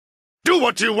Do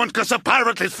what you want, 'cause a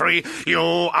pirate is free.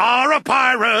 You are a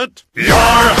pirate. You're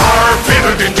har,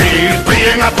 fiddle-dee-dee.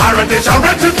 Being a pirate is a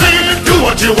rent-a-fee. Do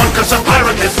what you want, 'cause a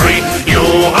pirate is free. You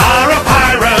are a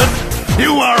pirate.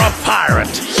 You are a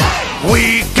pirate.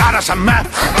 We got us a map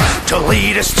to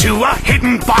lead us to a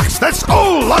hidden box that's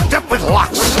all locked up with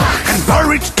locks and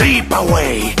buried deep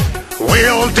away.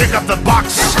 We'll dig up the box.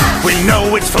 We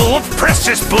know it's full of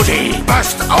precious booty.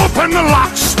 Bust open the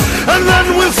locks, and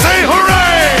then we'll say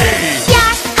hooray!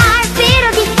 You're our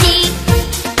fiddle-dee-dee.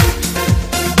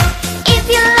 If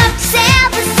you love to sail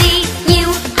the sea, you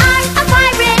are a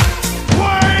pirate.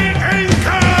 Weigh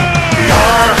anchor!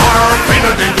 You're our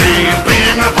fiddle-dee-dee.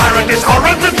 Being a pirate is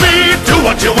horrid to be. Do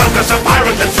what you want, 'cause a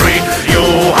pirate is free. You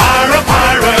are a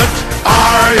pirate.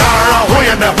 You're a way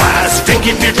in the blast.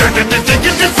 Diggity, diggity,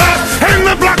 diggity fast. Hang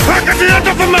the black flag at the end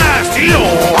of the mast. You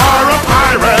are a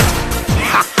pirate.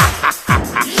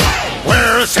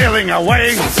 We're sailing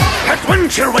away.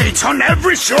 Adventure waits on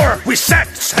every shore. We set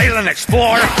sail and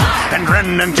explore, and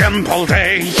Ren and Jem all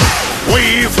day.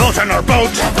 We float on our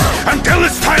boat until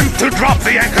it's time to drop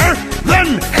the anchor.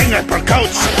 Then hang up our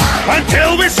coats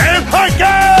until we sail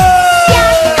again.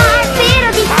 You're our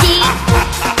fiddle-dee-dee.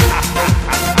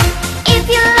 If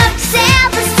you love to sail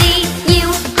the sea, you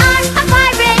are a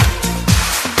pirate.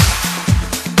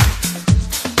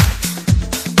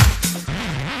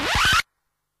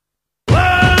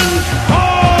 Land ho!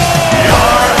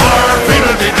 You're our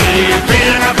fiddle-dee-dee.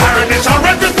 Being a pirate is a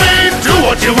rent-a-fee. Do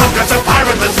what you want, 'cause a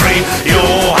pirate is free. You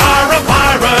are a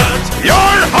pirate.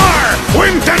 You're har!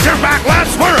 Wind at your back,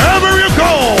 lads, wherever you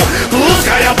go. Blue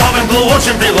sky above and blue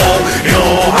ocean below. You